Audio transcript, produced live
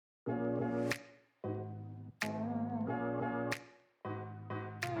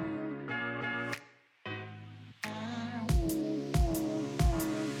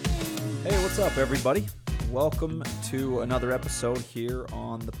What's up, everybody? Welcome to another episode here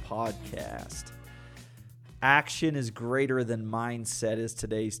on the podcast. Action is greater than mindset is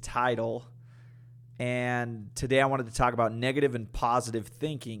today's title. And today I wanted to talk about negative and positive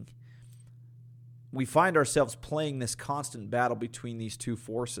thinking. We find ourselves playing this constant battle between these two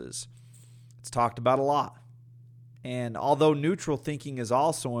forces. It's talked about a lot. And although neutral thinking is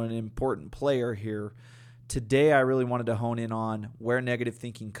also an important player here, today I really wanted to hone in on where negative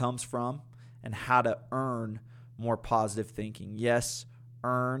thinking comes from and how to earn more positive thinking. Yes,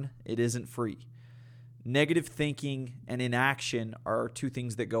 earn. It isn't free. Negative thinking and inaction are two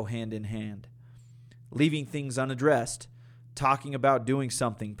things that go hand in hand. Leaving things unaddressed, talking about doing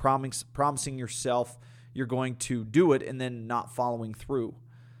something, promising yourself you're going to do it and then not following through.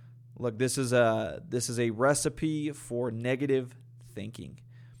 Look, this is a recipe for negative thinking.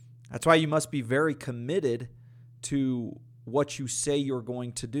 That's why you must be very committed to what you say you're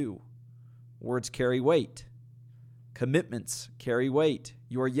going to do. Words carry weight. Commitments carry weight.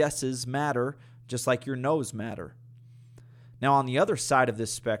 Your yeses matter just like your no's matter. Now, on the other side of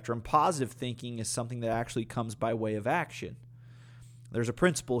this spectrum, positive thinking is something that actually comes by way of action. There's a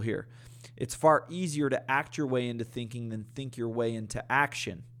principle here. It's far easier to act your way into thinking than think your way into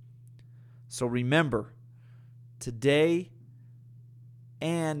action. So remember, today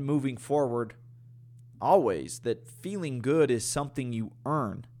and moving forward, always, that feeling good is something you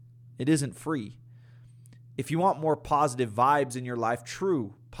earn. It isn't free. If you want more positive vibes in your life,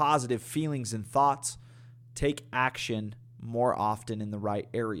 true positive feelings and thoughts, take action more often in the right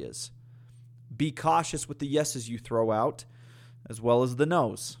areas. Be cautious with the yeses you throw out, as well as the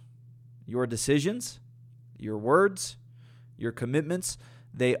no's. Your decisions, your words, your commitments,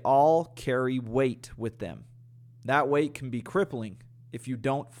 they all carry weight with them. That weight can be crippling if you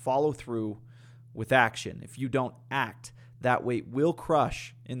don't follow through with action. If you don't act, that weight will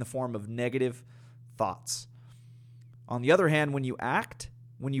crush in the form of negative thoughts. On the other hand, when you act,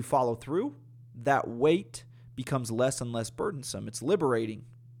 when you follow through, that weight becomes less and less burdensome. It's liberating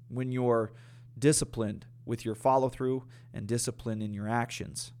when you're disciplined with your follow-through and discipline in your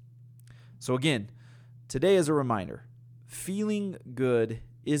actions. So again, today is a reminder, feeling good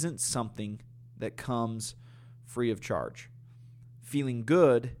isn't something that comes free of charge. Feeling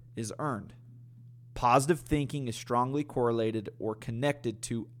good is earned. Positive thinking is strongly correlated or connected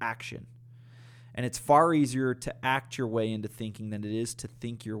to action. And it's far easier to act your way into thinking than it is to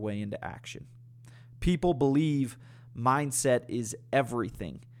think your way into action. People believe mindset is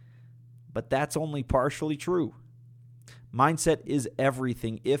everything, but that's only partially true. Mindset is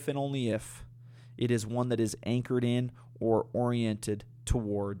everything if and only if it is one that is anchored in or oriented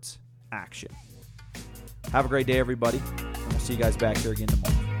towards action. Have a great day, everybody, and we'll see you guys back here again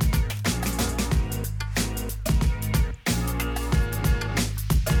tomorrow.